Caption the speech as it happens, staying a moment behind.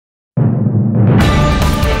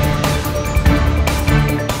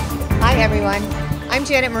I'm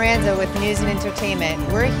Janet Miranda with News and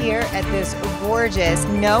Entertainment. We're here at this gorgeous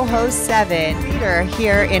NoHo 7 theater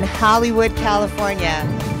here in Hollywood, California.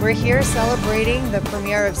 We're here celebrating the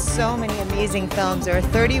premiere of so many amazing films. There are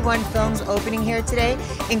 31 films opening here today,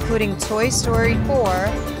 including Toy Story 4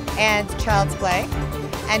 and Child's Play,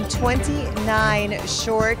 and 29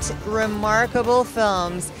 short, remarkable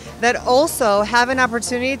films that also have an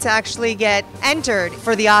opportunity to actually get entered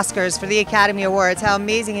for the Oscars, for the Academy Awards. How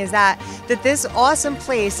amazing is that? That this awesome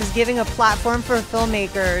place is giving a platform for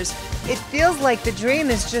filmmakers. It feels like the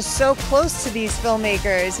dream is just so close to these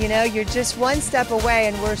filmmakers. You know, you're just one step away,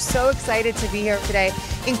 and we're so excited to be here today,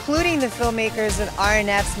 including the filmmakers at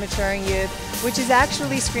RNF's Maturing Youth, which is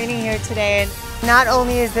actually screening here today. And not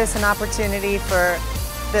only is this an opportunity for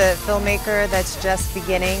the filmmaker that's just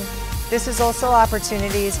beginning, this is also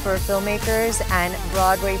opportunities for filmmakers and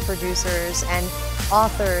Broadway producers and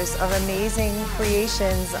authors of amazing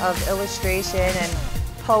creations of illustration and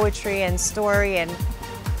poetry and story. And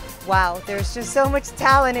wow, there's just so much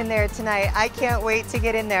talent in there tonight. I can't wait to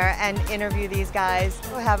get in there and interview these guys.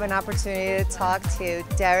 We'll have an opportunity to talk to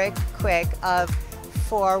Derek Quick of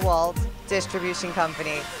Fourwalled Distribution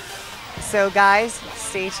Company. So guys,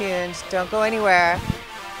 stay tuned, don't go anywhere.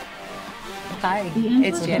 Hi,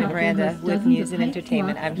 it's Janet Miranda with News and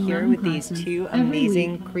Entertainment. I'm here with these two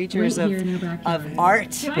amazing creatures of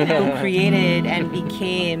art who created and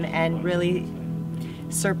became and really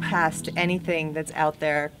surpassed anything that's out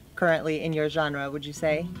there currently in your genre, would you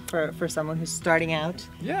say, for someone who's starting out?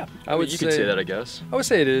 Yeah, you could say that, I guess. I would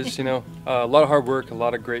say it is, you know, a lot of hard work, a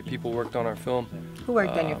lot of great people worked on our film. Who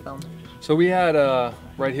worked on your film? So we had,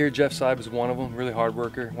 right here, Jeff Seid was one of them, really hard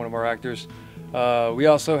worker, one of our actors. We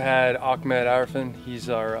also had Ahmed Arifin. He's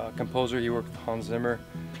our composer. He worked with Hans Zimmer.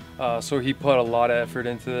 So he put a lot of effort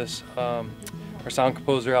into this. Our sound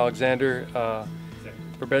composer, Alexander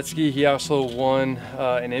Berbetsky, he also won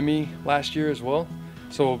an Emmy last year as well.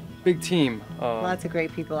 So big team. Lots of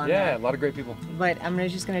great people on that. Yeah, a lot of great people. But I'm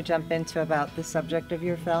just going to jump into about the subject of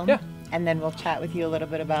your film. Yeah. And then we'll chat with you a little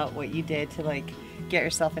bit about what you did to like get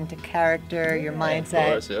yourself into character, your mindset.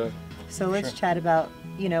 Of course, yeah. So let's chat about,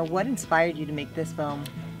 you know, what inspired you to make this film?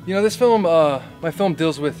 You know, this film, my film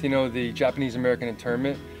deals with, you know, the Japanese-American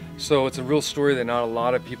internment. So it's a real story that not a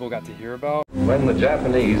lot of people got to hear about. When the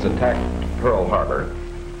Japanese attacked Pearl Harbor,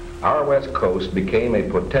 our west coast became a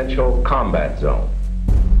potential combat zone.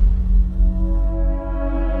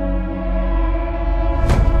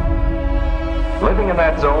 Living in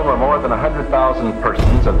that zone were more than 100,000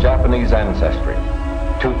 persons of Japanese ancestry,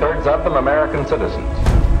 2/3 of them American citizens.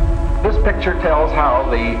 This picture tells how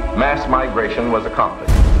the mass migration was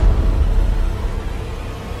accomplished.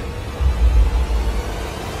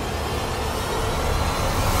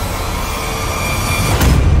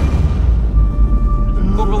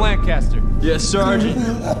 Corporal Lancaster. Yes, Sergeant.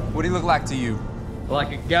 What do he look like to you?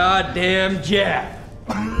 Like a goddamn Jap.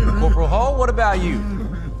 Corporal Hall, what about you?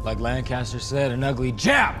 Like Lancaster said, an ugly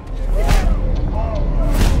Jap.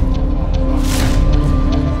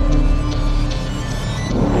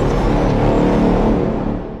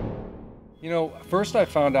 You know, first I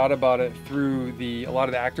found out about it through a lot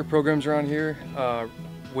of the actor programs around here,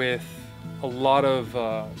 with a lot of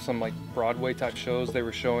some like Broadway type shows they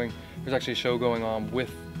were showing. There's actually a show going on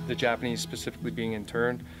with the Japanese specifically being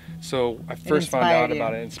interned. So I first found out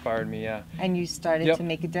about it, it inspired me, yeah. And you started to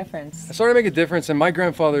make a difference. I started to make a difference, and my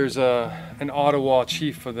grandfather's an Ottawa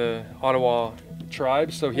chief of the Ottawa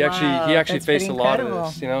tribe, so he actually faced a lot of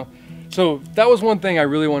this, you know. So that was one thing I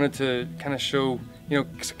really wanted to kind of show, you know,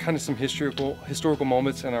 kind of some historical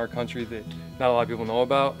moments in our country that not a lot of people know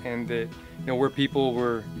about, and that, you know, where people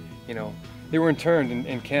were, you know, they were interned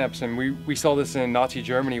in camps, and we saw this in Nazi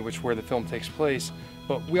Germany, where the film takes place,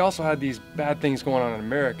 but we also had these bad things going on in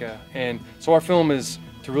America, and so our film is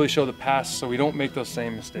to really show the past so we don't make those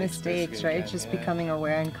same mistakes. Right? Just becoming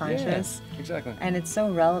aware and conscious. Yeah, exactly. And it's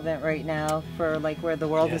so relevant right now for like where the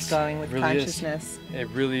world is going with consciousness. It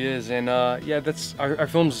really is, and yeah, that's our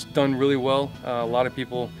film's done really well. A lot of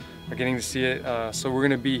people are getting to see it, so we're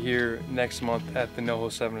gonna be here next month at the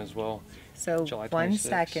NoHo 7 as well. So July 26th, 1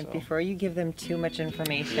 second, before you give them too much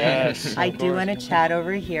information, I do course. want to chat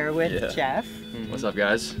over here with Jeff. What's up,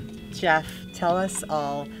 guys? Jeff, tell us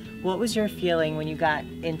all, what was your feeling when you got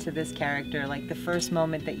into this character, like the first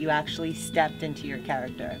moment that you actually stepped into your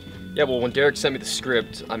character? Yeah, well, when Derek sent me the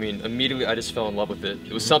script, I mean, immediately I just fell in love with it.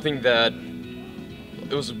 It was something that,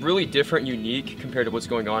 it was really different, unique compared to what's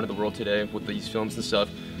going on in the world today with these films and stuff.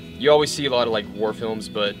 You always see a lot of like war films,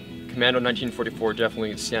 but Kommando 1944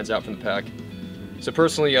 definitely stands out from the pack. So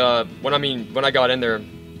personally, when I got in there,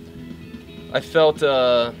 I felt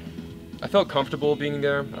comfortable being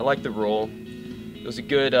there. I liked the role. it was a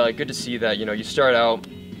good to see that, you know, you start out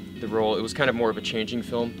the role, it was kind of more of a changing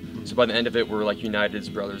film. So by the end of it, we're like united as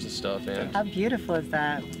brothers and stuff. And how beautiful is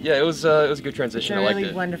that? Yeah, it was a good transition. It's a I liked it.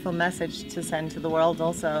 really wonderful message to send to the world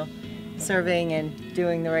also. Serving and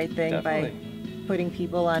doing the right thing by putting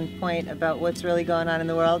people on point about what's really going on in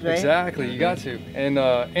the world, right? Exactly, you got to. And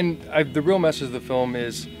the real message of the film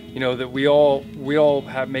is, you know, that we all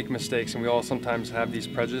make mistakes, and we all sometimes have these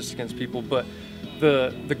prejudices against people, but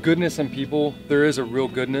the goodness in people, there is a real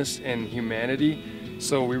goodness in humanity.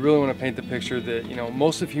 So we really want to paint the picture that, you know,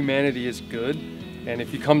 most of humanity is good, and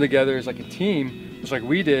if you come together as like a team, just like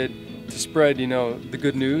we did, to spread, you know, the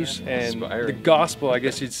good news and the gospel, I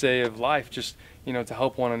guess you'd say, of life, just, you know, to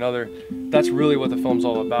help one another. That's really what the film's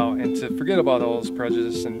all about, and to forget about all this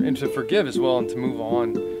prejudice and to forgive as well, and to move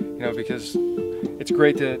on, you know, because it's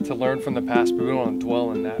great to learn from the past, but we don't want to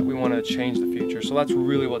dwell in that. We want to change the future. So that's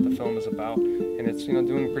really what the film is about, and it's, you know,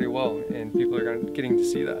 doing pretty well, and people are getting to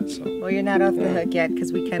see that. So. Well, you're not off the hook yet,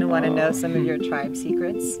 because we kind of want to know some of your tribe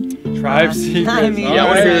secrets. Tribe secrets. I mean, yeah, I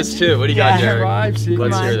want to hear this too. What do you got, Derek? Tribe secrets.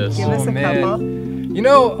 Let's hear this. Give us a couple. You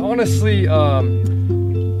know, honestly,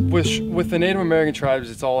 with the Native American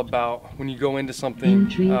tribes, it's all about when you go into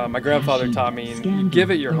something. My grandfather taught me, and you give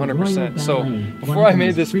it your 100%. So before I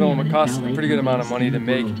made this film, it cost a pretty good amount of money to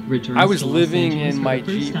make. I was living in my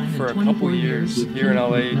Jeep for a couple years here in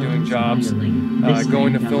LA, doing jobs,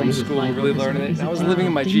 going to film school, really learning it. And I was living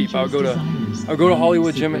in my Jeep. I would go to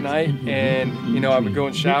Hollywood Gym at night, and, you know, I would go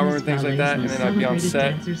and shower and things like that, and then I'd be on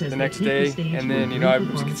set the next day, and then, you know, I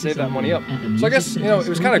could save that money up. So I guess, you know, it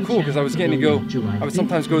was kind of cool, because I was getting to go, I would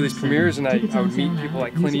sometimes go to these premieres, and I would meet people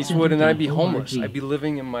like Clint Eastwood, and then I'd be homeless. I'd be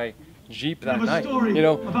living in my Jeep that night, you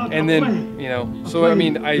know, and then, you know, so I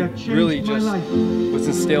mean, I really just was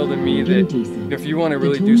instilled in me that if you want to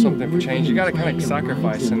really do something for change, you got to kind of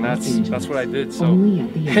sacrifice, and that's what I did. So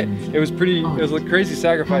it was a crazy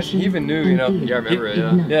sacrifice. He even knew, you know. Yeah, I remember it.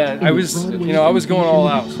 Yeah. Yeah, I was going all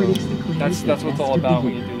out. So that's what it's all about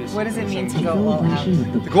when you do this. What does it mean to go all out?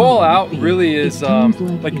 To go all out really is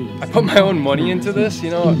like, I put my own money into this,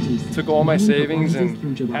 you know, took all my savings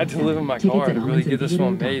and had to live in my car to really get this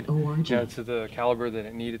one made, you know, to the caliber that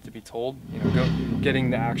it needed to be told. You know, getting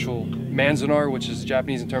the actual Manzanar, which is a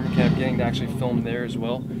Japanese internment camp, getting to actually film there as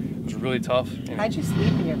well. It was really tough. You know. How'd you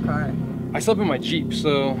sleep in your car? I slept in my Jeep,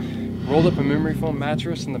 so rolled up a memory foam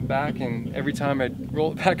mattress in the back, and every time I'd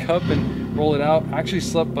roll it back up and roll it out. I actually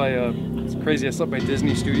slept by, it's crazy, I slept by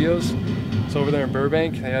Disney Studios. So over there in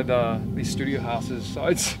Burbank, they had these studio houses. So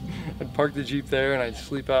I'd park the Jeep there, and I'd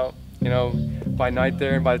sleep out, you know, by night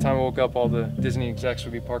there. And by the time I woke up, all the Disney execs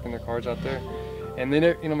would be parking their cars out there. And then,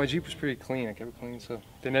 you know, my Jeep was pretty clean. I kept it clean, so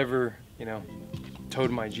they never, you know, towed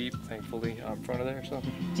my Jeep, thankfully, in front of there. So.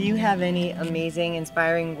 Do you have any amazing,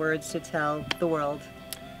 inspiring words to tell the world?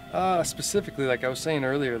 Specifically, like I was saying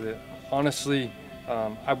earlier, that honestly,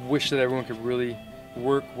 I wish that everyone could really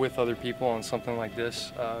work with other people on something like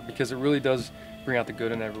this, because it really does bring out the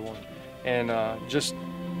good in everyone. And just,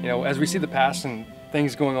 you know, as we see the past and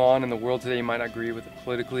things going on in the world today, you might not agree with it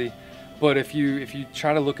politically, but if you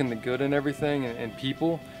try to look in the good in everything and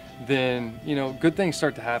people, then, you know, good things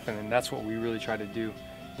start to happen, and that's what we really try to do.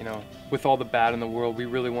 You know, with all the bad in the world, we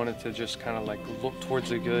really wanted to just kind of like look towards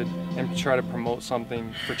the good and try to promote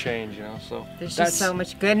something for change, you know. So there's just so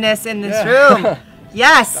much goodness in this room.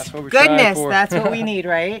 Yes, goodness, that's what we need,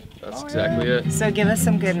 right? That's exactly it. So give us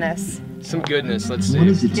some goodness. Some goodness, let's see.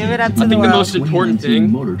 Give it up to the world. I think the most important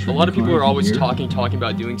thing, a lot of people are always talking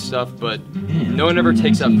about doing stuff, but no one ever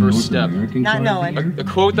takes that first step. Not knowing. A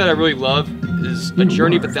quote that I really love is, "A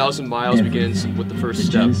journey of 1,000 miles begins with the first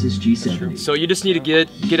step." So you just need to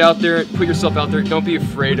get out there, put yourself out there. Don't be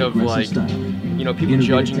afraid of, like, you know, people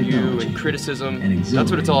judging you and criticism.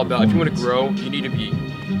 That's what it's all about. If you want to grow, you need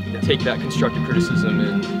to take that constructive criticism,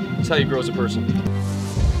 and that's how you grow as a person.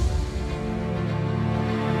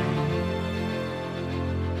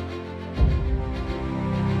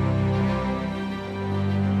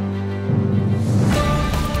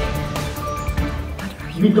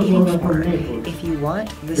 If you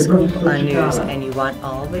want the scoop on news and you want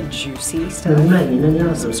all the juicy stuff,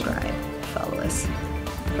 subscribe, follow us.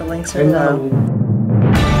 The links are below.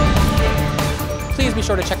 Please be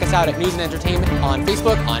sure to check us out at News and Entertainment on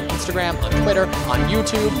Facebook, on Instagram, on Twitter, on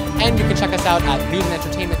YouTube, and you can check us out at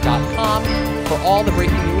newsandentertainment.com for all the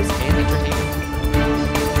breaking news and entertainment.